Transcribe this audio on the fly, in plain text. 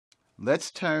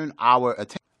Let's turn our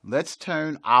attention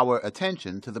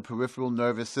to the peripheral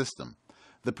nervous system.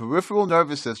 The peripheral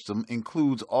nervous system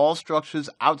includes all structures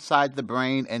outside the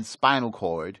brain and spinal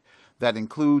cord that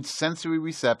include sensory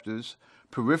receptors,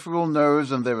 peripheral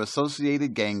nerves and their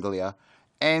associated ganglia,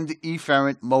 and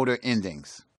efferent motor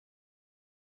endings.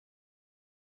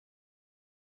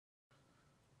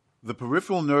 The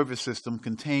peripheral nervous system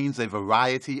contains a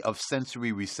variety of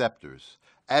sensory receptors.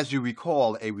 As you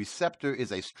recall, a receptor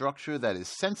is a structure that is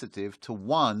sensitive to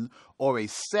one or a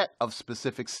set of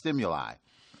specific stimuli.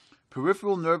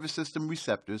 Peripheral nervous system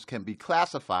receptors can be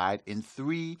classified in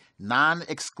three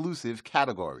non-exclusive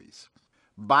categories: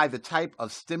 by the type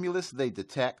of stimulus they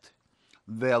detect,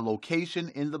 their location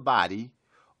in the body,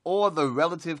 or the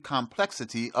relative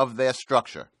complexity of their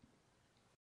structure.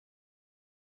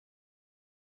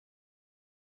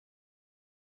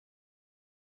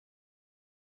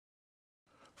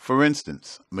 For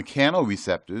instance,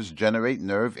 mechanoreceptors generate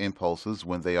nerve impulses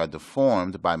when they are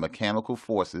deformed by mechanical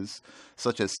forces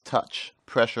such as touch,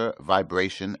 pressure,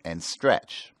 vibration, and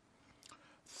stretch.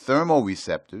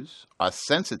 Thermoreceptors are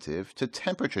sensitive to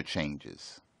temperature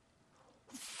changes.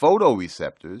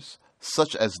 Photoreceptors,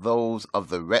 such as those of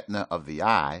the retina of the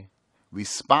eye,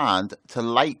 respond to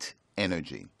light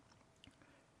energy.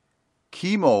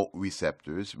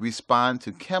 Chemoreceptors respond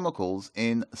to chemicals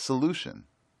in solution.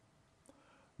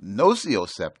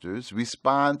 Nociceptors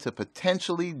respond to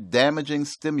potentially damaging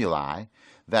stimuli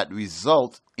that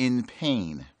result in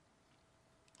pain.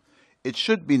 It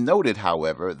should be noted,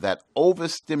 however, that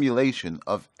overstimulation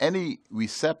of any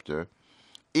receptor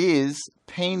is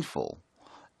painful,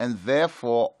 and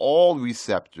therefore all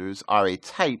receptors are a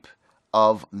type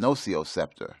of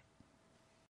nociceptor.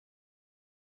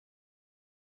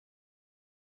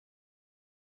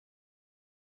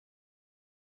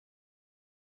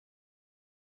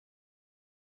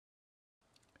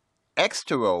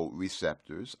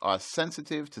 Exteroreceptors are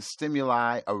sensitive to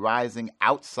stimuli arising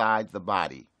outside the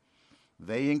body.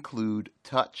 They include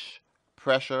touch,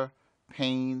 pressure,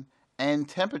 pain, and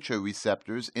temperature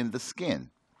receptors in the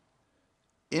skin.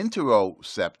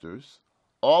 Interoceptors,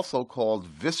 also called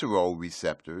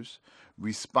visceroreceptors,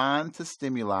 respond to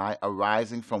stimuli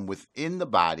arising from within the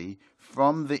body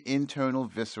from the internal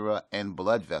viscera and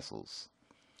blood vessels.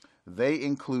 They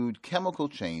include chemical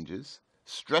changes,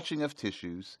 stretching of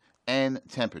tissues, and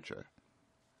temperature.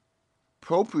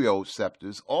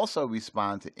 Proprioceptors also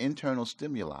respond to internal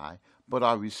stimuli, but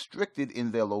are restricted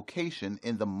in their location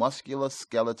in the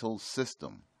musculoskeletal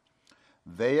system.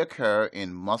 They occur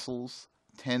in muscles,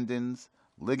 tendons,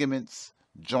 ligaments,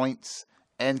 joints,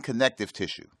 and connective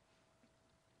tissue.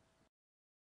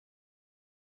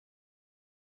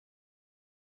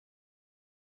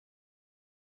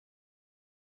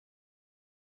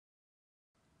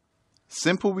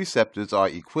 Simple receptors are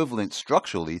equivalent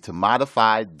structurally to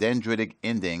modified dendritic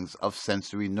endings of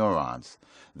sensory neurons.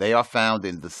 They are found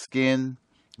in the skin,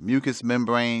 mucous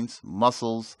membranes,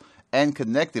 muscles, and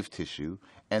connective tissue,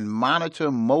 and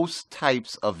monitor most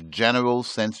types of general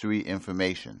sensory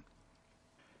information.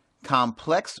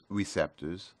 Complex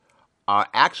receptors are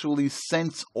actually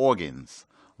sense organs,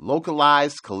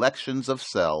 localized collections of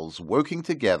cells working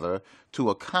together to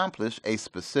accomplish a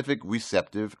specific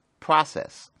receptive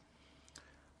process.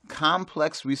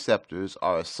 Complex receptors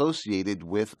are associated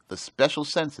with the special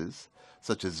senses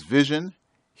such as vision,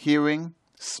 hearing,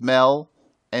 smell,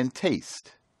 and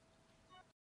taste.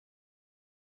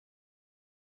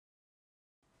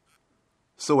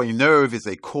 So a nerve is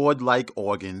a cord-like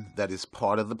organ that is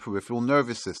part of the peripheral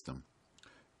nervous system.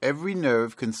 Every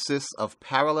nerve consists of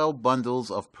parallel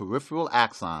bundles of peripheral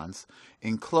axons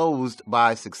enclosed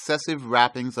by successive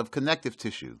wrappings of connective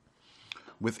tissue.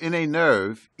 Within a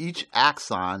nerve, each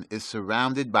axon is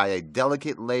surrounded by a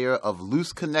delicate layer of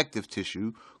loose connective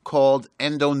tissue called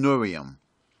endoneurium.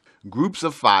 Groups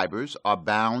of fibers are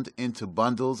bound into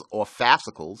bundles or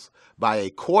fascicles by a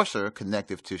coarser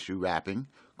connective tissue wrapping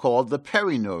called the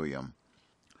perineurium.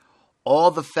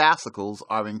 All the fascicles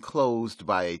are enclosed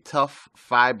by a tough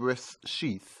fibrous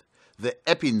sheath, the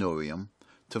epineurium,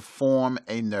 to form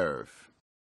a nerve.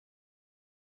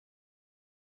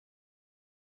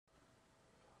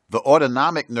 The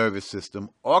autonomic nervous system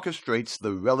orchestrates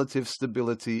the relative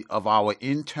stability of our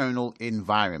internal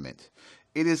environment.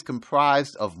 It is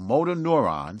comprised of motor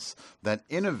neurons that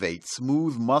innervate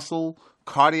smooth muscle,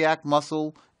 cardiac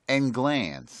muscle, and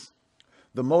glands.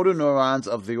 The motor neurons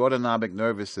of the autonomic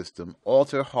nervous system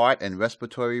alter heart and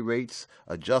respiratory rates,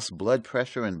 adjust blood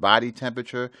pressure and body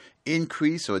temperature,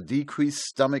 increase or decrease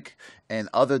stomach and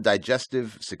other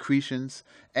digestive secretions,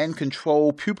 and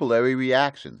control pupillary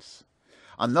reactions.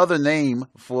 Another name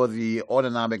for the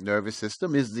autonomic nervous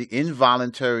system is the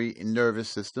involuntary nervous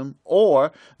system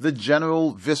or the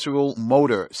general visceral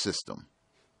motor system.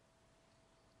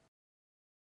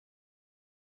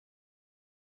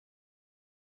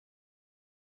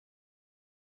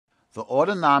 The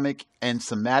autonomic and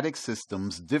somatic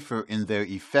systems differ in their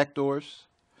effectors,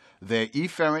 their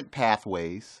efferent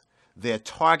pathways, their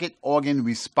target organ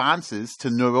responses to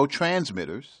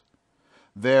neurotransmitters,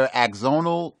 their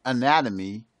axonal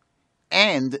anatomy,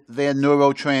 and their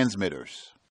neurotransmitters.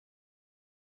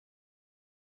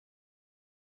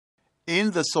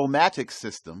 In the somatic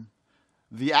system,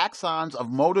 the axons of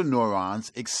motor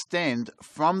neurons extend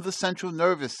from the central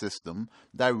nervous system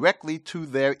directly to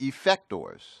their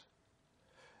effectors.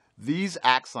 These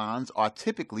axons are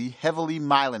typically heavily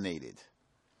myelinated.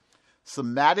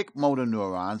 Somatic motor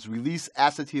neurons release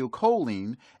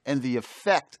acetylcholine, and the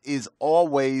effect is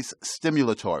always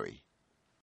stimulatory.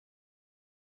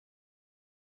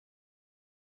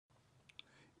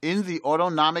 In the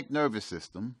autonomic nervous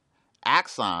system,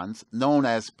 axons, known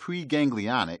as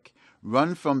preganglionic,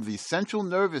 run from the central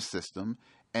nervous system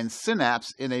and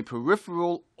synapse in a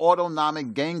peripheral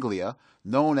autonomic ganglia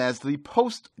known as the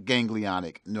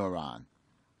postganglionic neuron.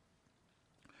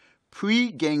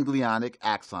 Preganglionic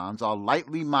axons are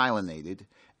lightly myelinated,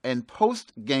 and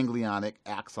postganglionic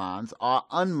axons are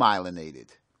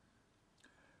unmyelinated.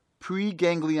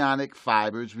 Preganglionic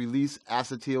fibers release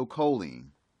acetylcholine.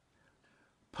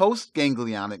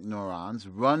 Postganglionic neurons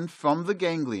run from the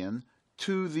ganglion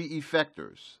to the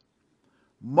effectors.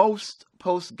 Most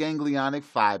postganglionic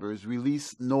fibers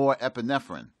release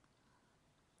norepinephrine.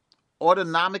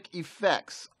 Autonomic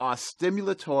effects are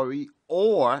stimulatory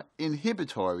or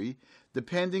inhibitory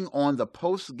depending on the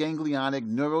postganglionic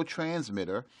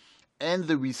neurotransmitter and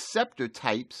the receptor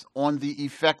types on the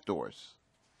effectors.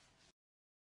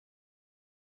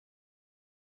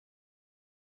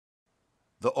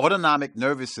 The autonomic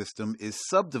nervous system is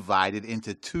subdivided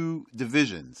into two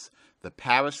divisions, the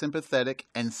parasympathetic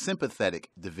and sympathetic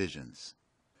divisions.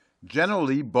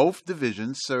 Generally, both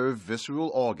divisions serve visceral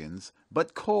organs,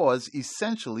 but cause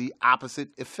essentially opposite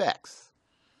effects.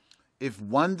 If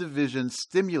one division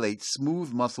stimulates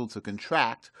smooth muscle to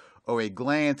contract or a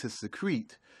gland to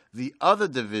secrete, the other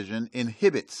division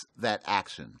inhibits that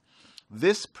action.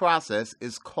 This process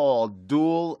is called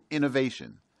dual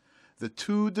innervation. The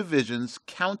two divisions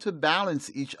counterbalance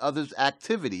each other's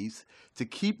activities to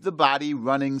keep the body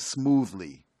running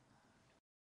smoothly.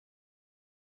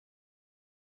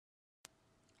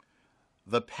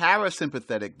 The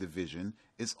parasympathetic division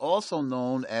is also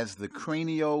known as the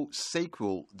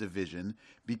craniosacral division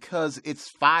because its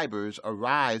fibers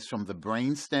arise from the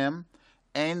brainstem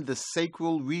and the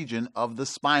sacral region of the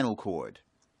spinal cord.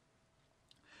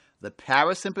 The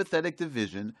parasympathetic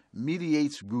division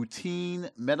mediates routine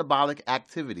metabolic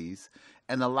activities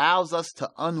and allows us to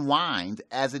unwind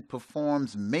as it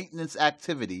performs maintenance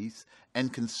activities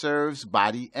and conserves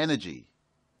body energy.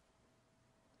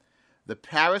 The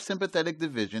parasympathetic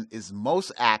division is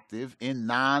most active in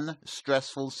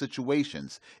non-stressful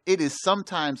situations. It is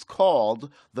sometimes called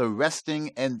the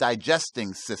resting and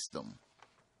digesting system.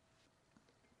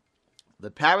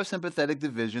 The parasympathetic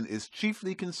division is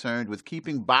chiefly concerned with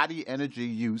keeping body energy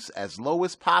use as low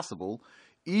as possible,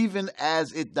 even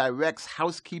as it directs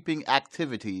housekeeping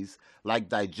activities like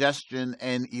digestion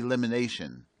and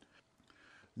elimination.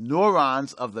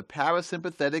 Neurons of the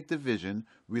parasympathetic division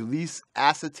release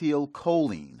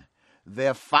acetylcholine.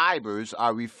 Their fibers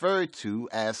are referred to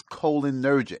as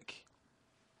cholinergic.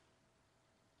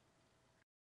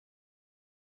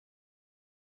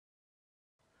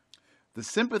 The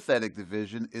sympathetic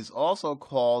division is also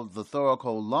called the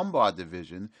thoracolumbar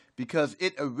division because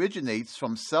it originates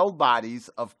from cell bodies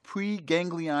of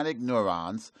preganglionic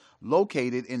neurons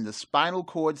located in the spinal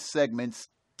cord segments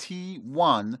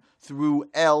T1 through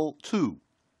L2.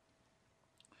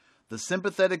 The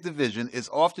sympathetic division is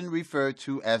often referred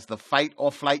to as the fight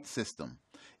or flight system.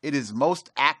 It is most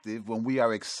active when we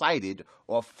are excited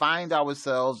or find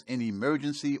ourselves in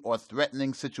emergency or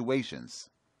threatening situations.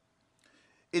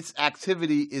 Its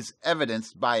activity is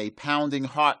evidenced by a pounding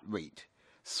heart rate,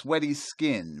 sweaty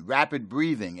skin, rapid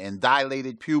breathing, and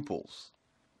dilated pupils.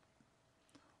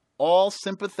 All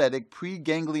sympathetic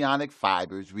preganglionic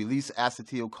fibers release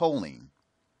acetylcholine.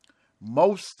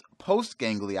 Most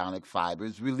postganglionic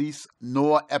fibers release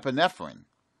norepinephrine.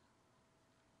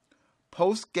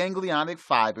 Postganglionic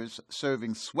fibers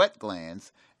serving sweat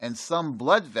glands and some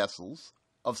blood vessels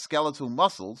of skeletal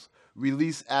muscles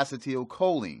release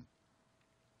acetylcholine.